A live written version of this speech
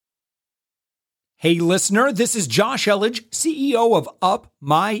Hey, listener, this is Josh Elledge, CEO of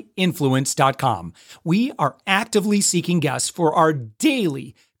UpMyInfluence.com. We are actively seeking guests for our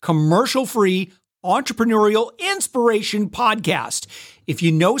daily commercial-free entrepreneurial inspiration podcast. If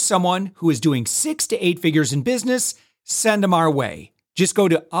you know someone who is doing 6 to 8 figures in business, send them our way. Just go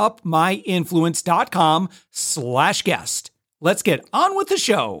to UpMyInfluence.com/guest. Let's get on with the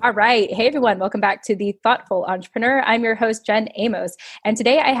show. All right. Hey, everyone. Welcome back to The Thoughtful Entrepreneur. I'm your host, Jen Amos. And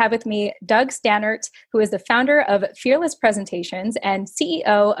today I have with me Doug Staneart, who is the founder of Fearless Presentations and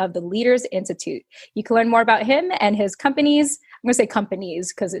CEO of the Leaders Institute. You can learn more about him and his companies. I'm going to say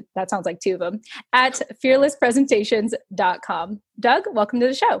companies because that sounds like two of them at fearlesspresentations.com. Doug, welcome to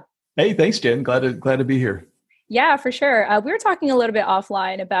the show. Hey, thanks, Jen. Glad to be here. Yeah, for sure. We were talking a little bit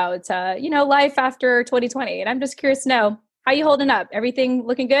offline about, life after 2020. And I'm just curious to know, how you holding up? Everything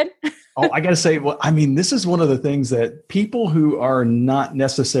looking good? I got to say, this is one of the things that people who are not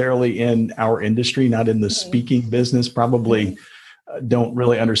necessarily in our industry, not in the speaking business, probably don't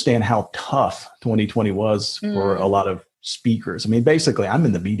really understand how tough 2020 was for a lot of speakers. Basically, I'm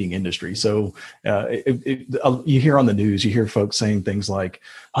in the meeting industry. So you hear on the news, you hear folks saying things like,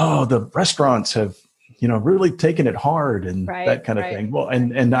 oh, the restaurants have really taking it hard and that kind of thing. Well,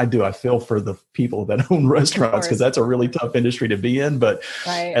 and I feel for the people that own restaurants because that's a really tough industry to be in. But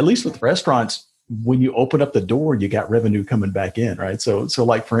at least with restaurants, when you open up the door, you got revenue coming back in, right? So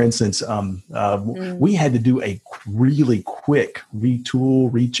like for instance, we had to do a really quick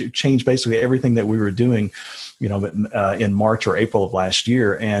change basically everything that we were doing, in March or April of last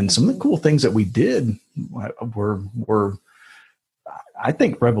year. And some of the cool things that we did were I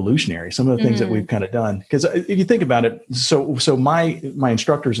think revolutionary, some of the things that we've kind of done. Because if you think about it, so my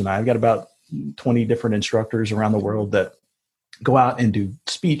instructors and I've got about 20 different instructors around the world that go out and do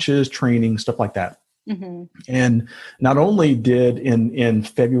speeches, training, stuff like that. Mm-hmm. And not only did in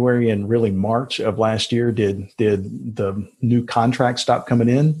February and really March of last year, did the new contracts stop coming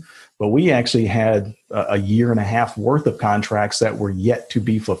in, but we actually had a year and a half worth of contracts that were yet to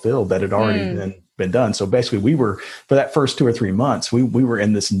be fulfilled that had already been done. So basically we were, for that first 2 or 3 months, we were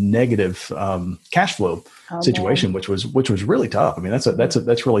in this negative cash flow situation, which was really tough.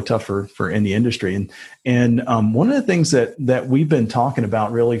 That's really tough for in the industry. And one of the things that we've been talking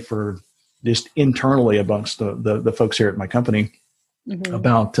about really for just internally amongst the folks here at my company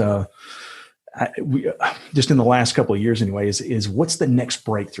about just in the last couple of years anyway, is what's the next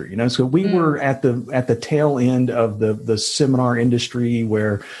breakthrough? So we were at the tail end of the seminar industry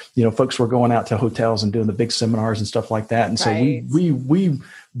where, folks were going out to hotels and doing the big seminars and stuff like that. And so we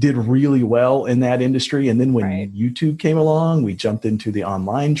did really well in that industry. And then when YouTube came along, we jumped into the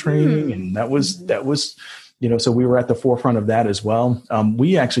online training and that was, so we were at the forefront of that as well.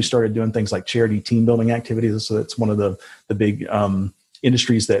 We actually started doing things like charity team building activities. So that's one of the big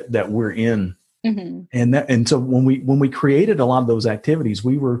industries that we're in. Mm-hmm. And so when we created a lot of those activities,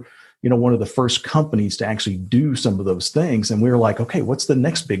 we were, one of the first companies to actually do some of those things. And we were like, okay, what's the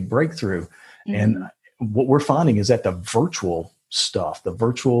next big breakthrough? Mm-hmm. And what we're finding is that the virtual stuff, the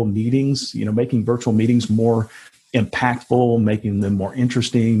virtual meetings, making virtual meetings more impactful, making them more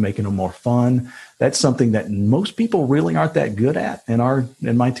interesting, making them more fun. That's something that most people really aren't that good at. And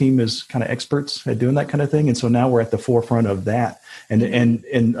my team is kind of experts at doing that kind of thing. And so now we're at the forefront of that.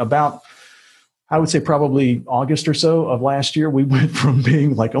 And about, I would say probably August or so of last year, we went from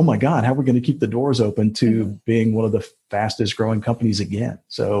being like, oh my God, how are we going to keep the doors open to being one of the fastest growing companies again.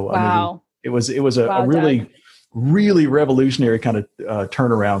 So, it was a really revolutionary kind of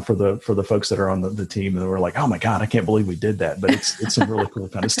turnaround for the folks that are on the team. And we're like, oh my God, I can't believe we did that. But it's some really cool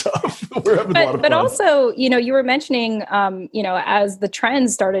kind of stuff. We're having a lot of fun. But also, you were mentioning, as the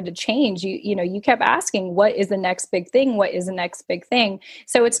trends started to change, you kept asking, what is the next big thing? What is the next big thing?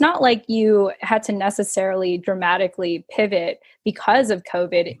 So it's not like you had to necessarily dramatically pivot because of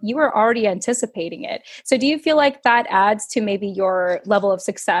COVID. You were already anticipating it. So do you feel like that adds to maybe your level of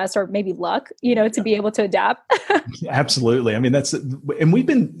success or maybe luck, to be able to adapt? Absolutely. And we've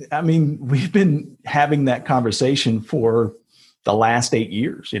been having that conversation for the last 8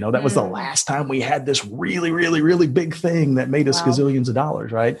 years. That was the last time we had this really, really, really big thing that made us gazillions of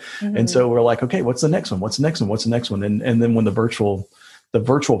dollars. Right. Mm-hmm. And so we're like, okay, what's the next one? What's the next one? What's the next one? And then when the virtual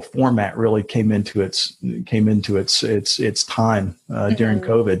format really came into its time during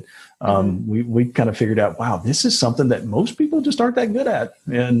COVID, we kind of figured out, wow, this is something that most people just aren't that good at.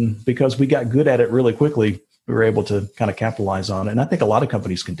 And because we got good at it really quickly, we were able to kind of capitalize on it. And I think a lot of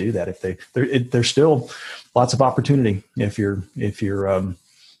companies can do that there's still lots of opportunity if you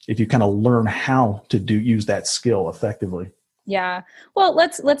kind of learn how to use that skill effectively. Yeah. Well,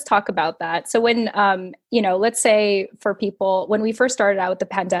 let's talk about that. So when let's say for people when we first started out with the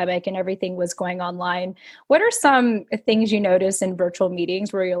pandemic and everything was going online, what are some things you notice in virtual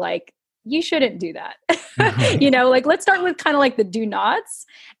meetings where you're like, you shouldn't do that? Right. Like let's start with kind of like the do nots,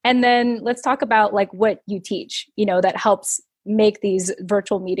 and then let's talk about like what you teach, that helps make these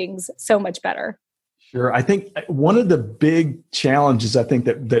virtual meetings so much better. Sure. I think one of the big challenges I think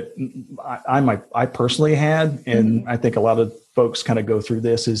that I personally had, and I think a lot of folks kind of go through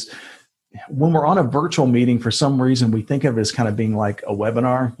this, is when we're on a virtual meeting, for some reason, we think of it as kind of being like a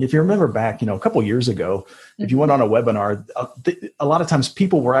webinar. If you remember back, a couple of years ago, if you went on a webinar, a lot of times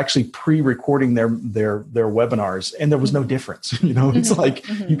people were actually pre-recording their webinars, and there was no difference. It's like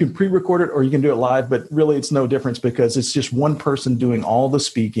you can pre-record it or you can do it live, but really it's no difference because it's just one person doing all the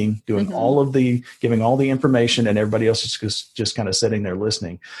speaking, doing all of the, giving all the information, and everybody else is just kind of sitting there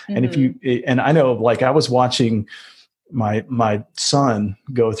listening. And I know, like, I was watching my son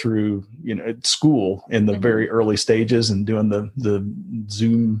go through, school in the very early stages and doing the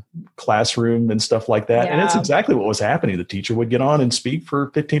Zoom classroom and stuff like that. Yeah. And it's exactly what was happening. The teacher would get on and speak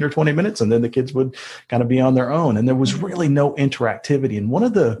for 15 or 20 minutes, and then the kids would kind of be on their own. And there was really no interactivity. And one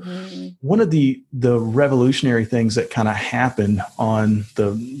of the revolutionary things that kind of happened on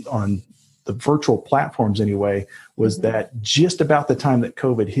the virtual platforms anyway, was that just about the time that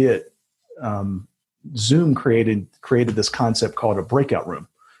COVID hit, Zoom created this concept called a breakout room,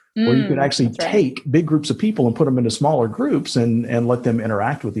 where you could actually take big groups of people and put them into smaller groups and let them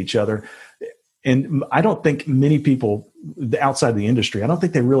interact with each other. And I don't think many people outside the industry, I don't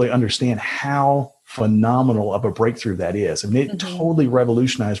think they really understand how phenomenal of a breakthrough that is. I mean, it totally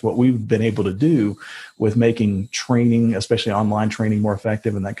revolutionized what we've been able to do with making training, especially online training, more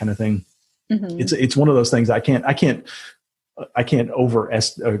effective and that kind of thing. It's one of those things I can't over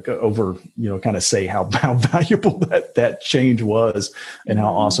kind of say how valuable that change was and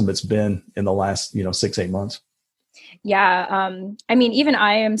how awesome it's been in the last 6-8 months. Yeah. I mean, even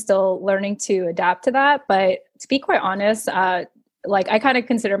I am still learning to adapt to that, but to be quite honest, like I kind of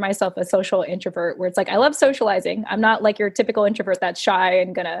consider myself a social introvert, where it's like, I love socializing. I'm not like your typical introvert that's shy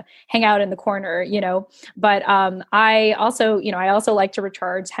and gonna hang out in the corner, but I also like to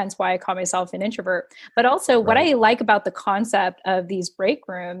recharge, hence why I call myself an introvert. But also what I like about the concept of these break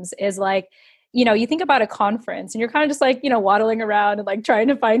rooms is like, you think about a conference and you're kind of just like, waddling around and like trying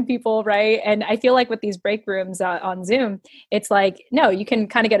to find people. Right. And I feel like with these break rooms on Zoom, it's like, no, you can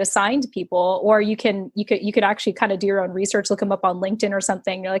kind of get assigned people, or you could actually kind of do your own research, look them up on LinkedIn or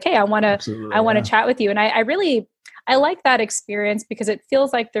something. You're like, hey, I want to chat with you. And I like that experience because it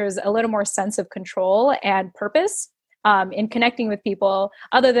feels like there's a little more sense of control and purpose in connecting with people,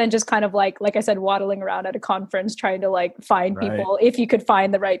 other than just kind of like I said, waddling around at a conference trying to like find people, if you could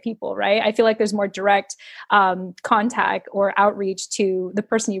find the right people, right? I feel like there's more direct contact or outreach to the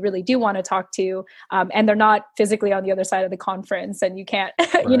person you really do want to talk to, and they're not physically on the other side of the conference, and you can't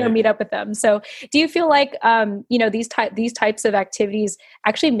meet up with them. So do you feel like these types of activities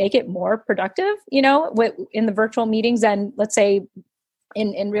actually make it more productive, in the virtual meetings than, let's say,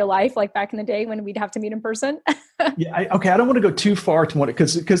 in real life, like back in the day when we'd have to meet in person? I don't want to go too far to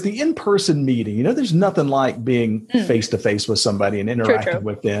because the in-person meeting, there's nothing like being face-to-face with somebody and interacting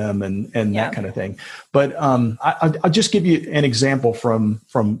with them and that kind of thing. But I'll just give you an example from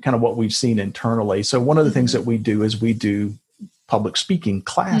kind of what we've seen internally. So one of the things that we do is we do public speaking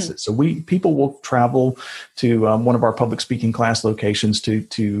classes. So people will travel to one of our public speaking class locations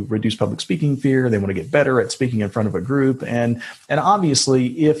to reduce public speaking fear. They want to get better at speaking in front of a group. And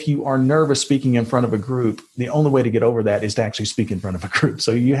obviously, if you are nervous speaking in front of a group, the only way to get over that is to actually speak in front of a group.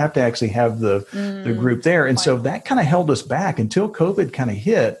 So you have to actually have the group there. And so that kind of held us back until COVID kind of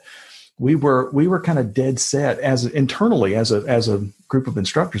hit. We were kind of dead set internally as a group of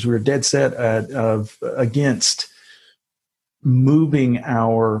instructors. We were dead set against moving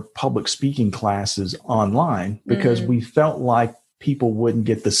our public speaking classes online because we felt like people wouldn't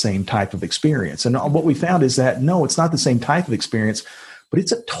get the same type of experience. And what we found is that, no, it's not the same type of experience, but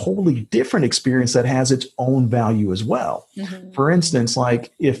it's a totally different experience that has its own value as well. For instance,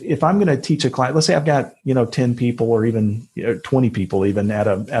 like if I'm going to teach a class, let's say I've got, 10 people or even 20 people even at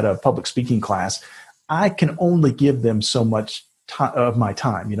a public speaking class, I can only give them so much of my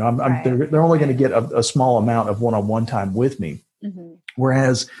time. They're only going to get a small amount of one-on-one time with me.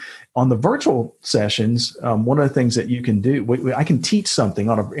 Whereas on the virtual sessions, one of the things that you can do, I can teach something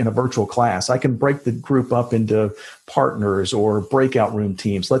in a virtual class. I can break the group up into partners or breakout room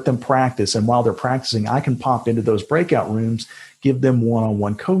teams, let them practice. And while they're practicing, I can pop into those breakout rooms, give them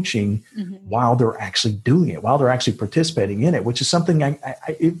one-on-one coaching while they're actually doing it, while they're actually participating in it, which is something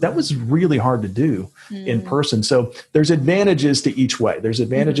that was really hard to do in person. So there's advantages to each way. There's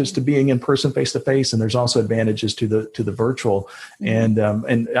advantages to being in person, face-to-face, and there's also advantages to the virtual. And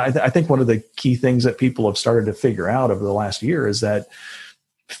I think one of the key things that people have started to figure out over the last year is that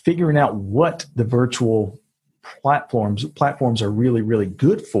figuring out what the virtual platforms are really, really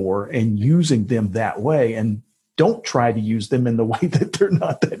good for and using them that way, and don't try to use them in the way that they're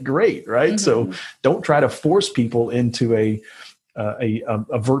not that great, right? So don't try to force people into a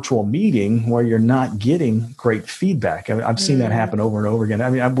virtual meeting where you're not getting great feedback. I mean, I've seen that happen over and over again. I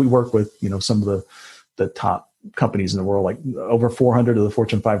mean, we work with, some of the top companies in the world, like over 400 of the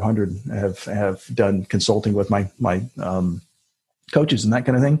Fortune 500 have done consulting with my coaches and that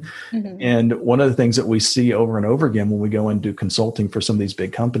kind of thing. And one of the things that we see over and over again when we go and do consulting for some of these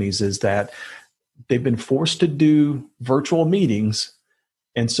big companies is that they've been forced to do virtual meetings.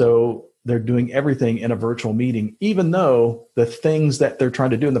 And so they're doing everything in a virtual meeting, even though the things that they're trying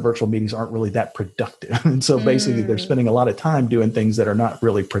to do in the virtual meetings aren't really that productive. And so basically they're spending a lot of time doing things that are not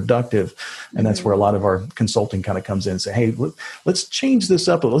really productive. And that's where a lot of our consulting kind of comes in and say, hey, let's change this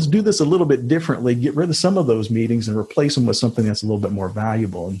up. Let's do this a little bit differently. Get rid of some of those meetings and replace them with something that's a little bit more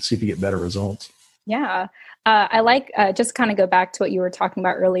valuable and see if you get better results. Yeah. I like just kind of go back to what you were talking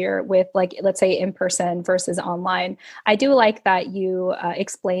about earlier with, like, let's say in person versus online. I do like that you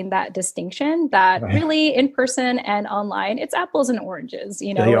explained that distinction that really in person and online, it's apples and oranges. They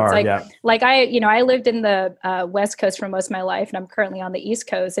it's like I lived in the West Coast for most of my life, and I'm currently on the East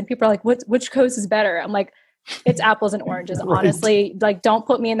Coast, and people are like, which coast is better? I'm like, it's apples and oranges, honestly. Like, don't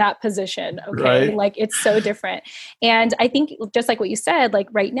put me in that position. Okay. Right. Like, it's so different. And I think just like what you said, like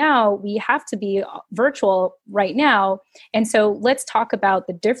right now we have to be virtual right now. And so let's talk about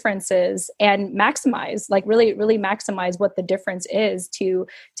the differences and maximize, like really, really maximize what the difference is to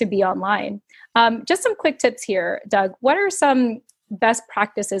be online. Just some quick tips here, Doug. What are some best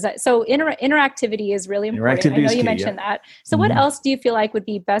practices? So interactivity is really important. I know you mentioned that. So what else do you feel like would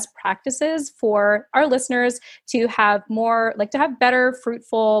be best practices for our listeners to have more, like to have better,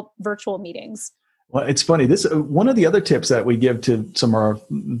 fruitful virtual meetings? Well, it's funny. This one of the other tips that we give to some of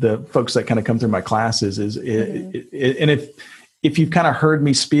the folks that kind of come through my classes is, and if you've kind of heard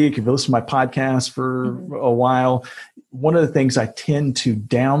me speak, if you listen to my podcast for a while, one of the things I tend to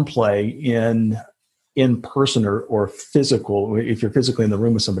downplay in person or physical, if you're physically in the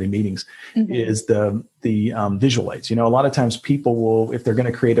room with somebody meetings, is the visual aids. A lot of times people will, if they're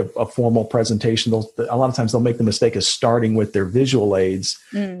going to create a formal presentation, a lot of times they'll make the mistake of starting with their visual aids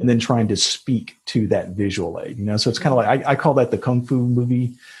and then trying to speak to that visual aid. So it's kind of like, I call that the Kung Fu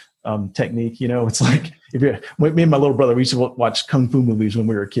movie technique. It's like, me and my little brother, we used to watch Kung Fu movies when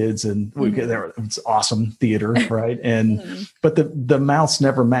we were kids, and it's awesome theater, right? And but the mouths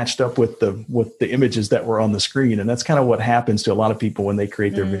never matched up with the images that were on the screen, and that's kind of what happens to a lot of people when they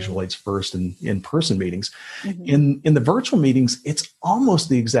create their visual aids first in in-person meetings. In the virtual meetings, it's almost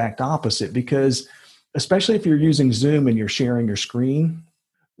the exact opposite, because especially if you're using Zoom and you're sharing your screen.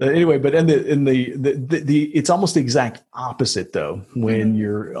 Anyway, but it's almost the exact opposite though when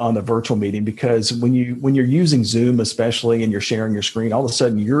you're on the virtual meeting, because when you're using Zoom especially and you're sharing your screen, all of a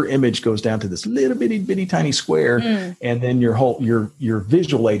sudden your image goes down to this little bitty tiny square, and then your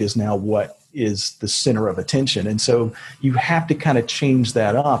visual aid is now what is the center of attention, and so you have to kind of change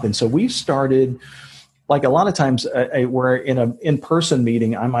that up. And so we've started, like a lot of times where in an in-person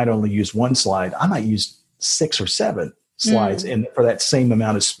meeting I might only use one slide, I might use 6 or 7 slides for that same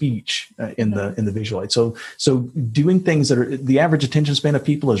amount of speech in the visual aid. So doing things that are, the average attention span of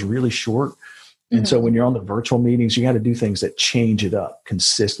people is really short. And so when you're on the virtual meetings, you got to do things that change it up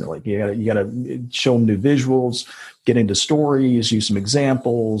consistently. You got to show them new visuals, get into stories, use some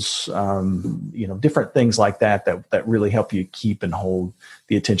examples, different things like that really help you keep and hold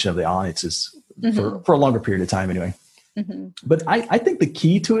the attention of the audiences for a longer period of time anyway. But I think the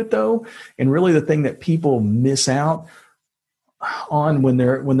key to it though, and really the thing that people miss out on when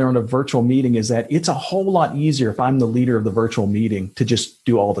they're on a virtual meeting, is that it's a whole lot easier if I'm the leader of the virtual meeting to just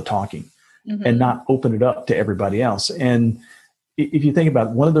do all the talking and not open it up to everybody else. And if you think about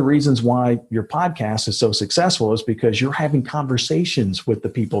it, one of the reasons why your podcast is so successful is because you're having conversations with the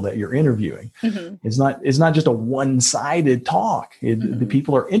people that you're interviewing. It's not just a one-sided talk. The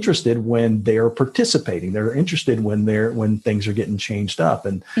people are interested when they're participating. They're interested when things are getting changed up.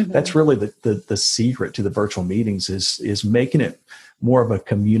 And that's really the secret to the virtual meetings is making it more of a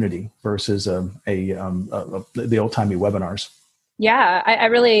community versus the old-timey webinars. Yeah, I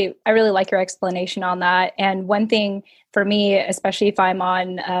really like your explanation on that. And one thing for me, especially if I'm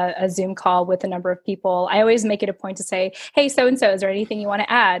on a Zoom call with a number of people, I always make it a point to say, "Hey, so and so, is there anything you want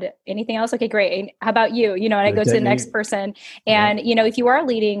to add? Anything else? Okay, great. And how about you?" And I go to the next person. And if you are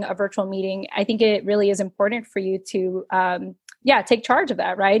leading a virtual meeting, I think it really is important for you to take charge of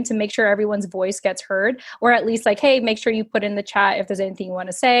that, right? To make sure everyone's voice gets heard, or at least like, hey, make sure you put in the chat if there's anything you want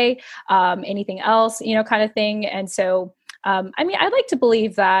to say, anything else, kind of thing. And so I like to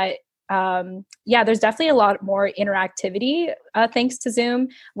believe that, there's definitely a lot more interactivity thanks to Zoom,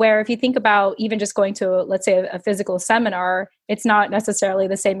 where if you think about even just going to, let's say, a physical seminar, it's not necessarily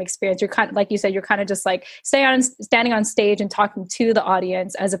the same experience. You're kind of, like you said, you're kind of just like standing on stage and talking to the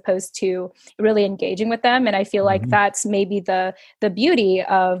audience as opposed to really engaging with them. And I feel like that's maybe the beauty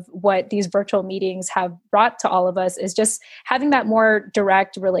of what these virtual meetings have brought to all of us, is just having that more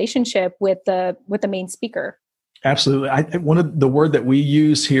direct relationship with the main speaker. Absolutely. One of the word that we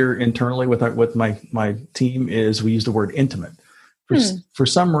use here internally with my team is we use the word intimate. For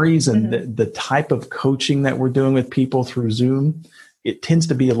some reason, the type of coaching that we're doing with people through Zoom, it tends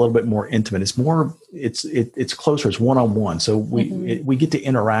to be a little bit more intimate. It's more, it's closer. It's one-on-one. So we get to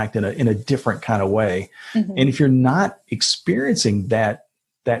interact in a different kind of way. And if you're not experiencing that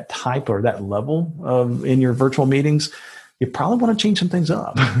type or that level in your virtual meetings, you probably want to change some things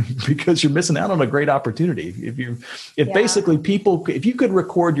up because you're missing out on a great opportunity. Basically if you could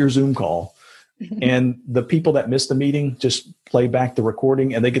record your Zoom call and the people that missed the meeting just play back the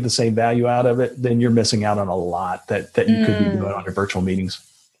recording and they get the same value out of it, then you're missing out on a lot that you could be doing on your virtual meetings.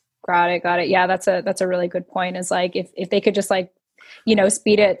 Got it. Yeah, that's a really good point. Is like, if they could just like,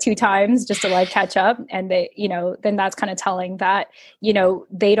 speed it 2 times just to like catch up, and they, then that's kind of telling that,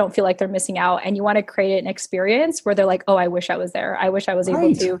 they don't feel like they're missing out. And you want to create an experience where they're like, oh, I wish I was there. I wish I was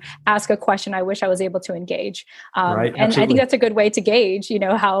able to ask a question. I wish I was able to engage. And I think that's a good way to gauge,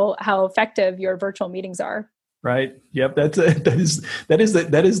 how effective your virtual meetings are. Right. Yep.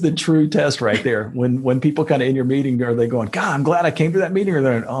 That is the true test right there. When people kind of in your meeting, are they going, God, I'm glad I came to that meeting, or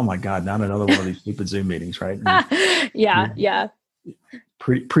they're, oh my God, not another one of these stupid Zoom meetings, right? Yeah.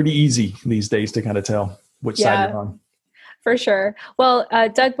 Pretty easy these days to kind of tell which side you're on. For sure. Well,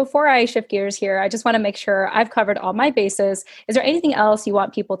 Doug, before I shift gears here, I just want to make sure I've covered all my bases. Is there anything else you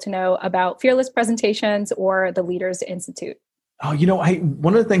want people to know about Fearless Presentations or the Leaders Institute? Oh,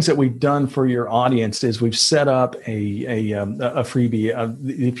 one of the things that we've done for your audience is we've set up a freebie.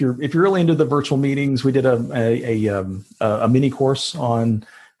 If you're really into the virtual meetings, we did a mini course on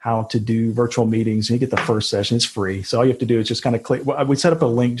how to do virtual meetings. You get the first session. It's free. So all you have to do is just kind of click. We set up a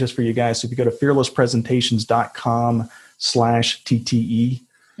link just for you guys. So if you go to fearlesspresentations.com/TTE,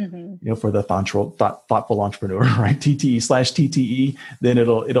 for the thoughtful entrepreneur, right? TTE/TTE, then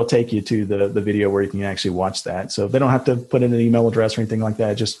it'll take you to the video where you can actually watch that. So they don't have to put in an email address or anything like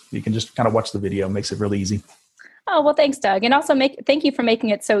that. You can just kind of watch the video. It makes it really easy. Oh, well, thanks, Doug. And also thank you for making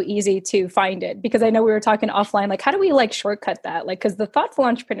it so easy to find it, because I know we were talking offline, like, how do we like shortcut that? Like, because the Thoughtful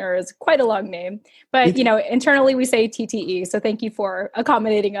Entrepreneur is quite a long name, but internally we say TTE. So thank you for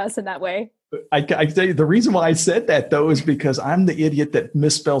accommodating us in that way. I tell you, the reason why I said that, though, is because I'm the idiot that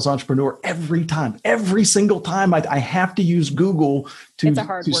misspells entrepreneur every single time. I have to use Google to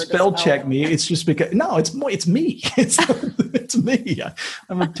spell check me. It's just because, no, it's me. It's me.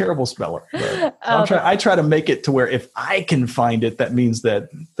 I'm a terrible speller. I try to make it to where if I can find it, that means that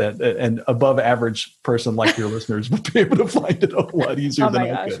an above average person like your listeners would be able to find it a lot easier than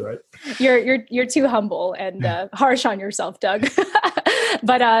I could, right? You're too humble and harsh on yourself, Doug.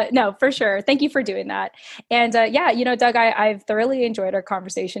 But no, for sure. Thank you for doing that. And Doug, I've thoroughly enjoyed our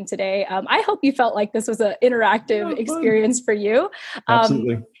conversation today. I hope you felt like this was an interactive experience for you.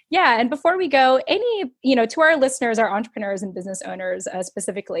 Absolutely. And before we go, to our listeners, our entrepreneurs and business owners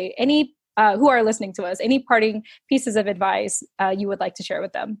specifically, who are listening to us, any parting pieces of advice you would like to share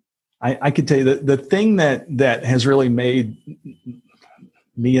with them? I could tell you that the thing that has really made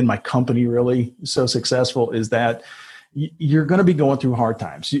me and my company really so successful is that you're going to be going through hard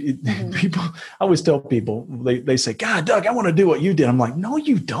times. People, I always tell people, they say, God, Doug, I want to do what you did. I'm like, no,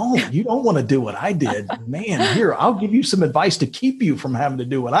 you don't. You don't want to do what I did. Man, here, I'll give you some advice to keep you from having to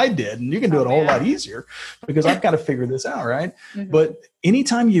do what I did. And you can do it a whole lot easier because I've got to figure this out, right? But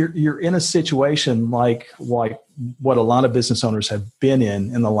anytime you're in a situation like what a lot of business owners have been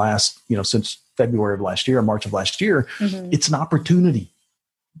in the last, since February of last year, March of last year, it's an opportunity.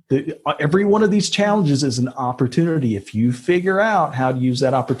 Every one of these challenges is an opportunity. If you figure out how to use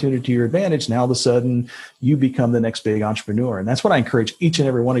that opportunity to your advantage, now all of a sudden you become the next big entrepreneur. And that's what I encourage each and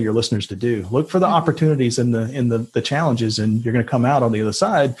every one of your listeners to do. Look for the opportunities in the challenges, and you're going to come out on the other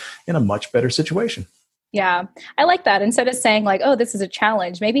side in a much better situation. Yeah, I like that. Instead of saying like, oh, this is a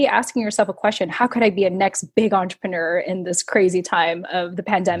challenge, maybe asking yourself a question, how could I be a next big entrepreneur in this crazy time of the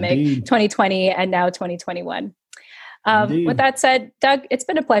pandemic, Indeed. 2020 and now 2021? With that said, Doug, it's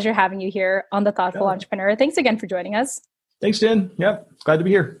been a pleasure having you here on The Thoughtful Entrepreneur. Thanks again for joining us. Thanks, Jen. Yep. Glad to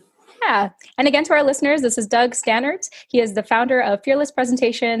be here. Yeah. And again, to our listeners, this is Doug Staneart. He is the founder of Fearless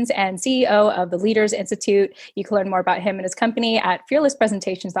Presentations and CEO of the Leaders Institute. You can learn more about him and his company at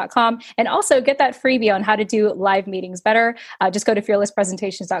fearlesspresentations.com, and also get that freebie on how to do live meetings better. Just go to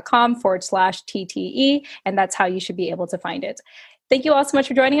fearlesspresentations.com/TTE, and that's how you should be able to find it. Thank you all so much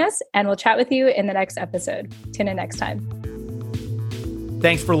for joining us, and we'll chat with you in the next episode. Tune in next time.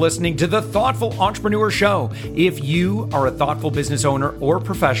 Thanks for listening to The Thoughtful Entrepreneur Show. If you are a thoughtful business owner or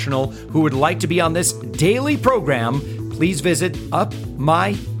professional who would like to be on this daily program, please visit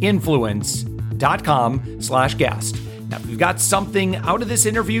upmyinfluence.com/guest. Now, if you've got something out of this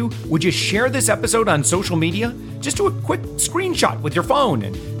interview, would you share this episode on social media? Just do a quick screenshot with your phone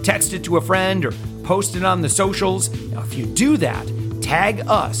and text it to a friend or post it on the socials. Now, if you do that, tag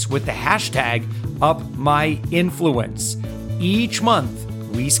us with the hashtag UpMyInfluence. Each month,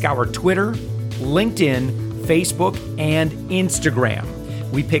 we scour Twitter, LinkedIn, Facebook, and Instagram.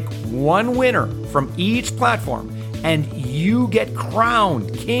 We pick one winner from each platform, and you get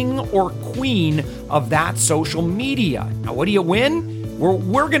crowned king or queen of that social media. Now, what do you win?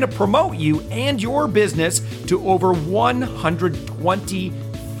 We're going to promote you and your business to over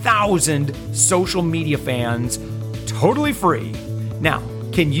 120,000 social media fans, totally free. Now,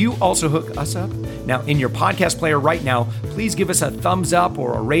 can you also hook us up? Now, in your podcast player right now, please give us a thumbs up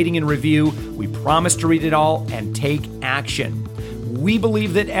or a rating and review. We promise to read it all and take action. We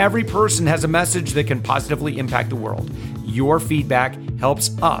believe that every person has a message that can positively impact the world. Your feedback helps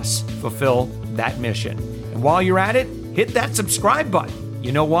us fulfill that mission. And while you're at it, hit that subscribe button.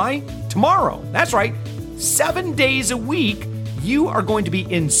 You know why? Tomorrow, that's right, 7 days a week, you are going to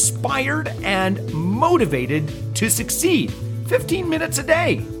be inspired and motivated to succeed. 15 minutes a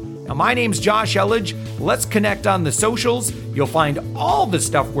day. Now, my name's Josh Elledge. Let's connect on the socials. You'll find all the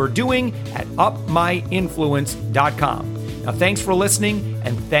stuff we're doing at upmyinfluence.com. Now, thanks for listening,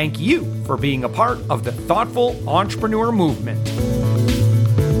 and thank you for being a part of the Thoughtful Entrepreneur Movement.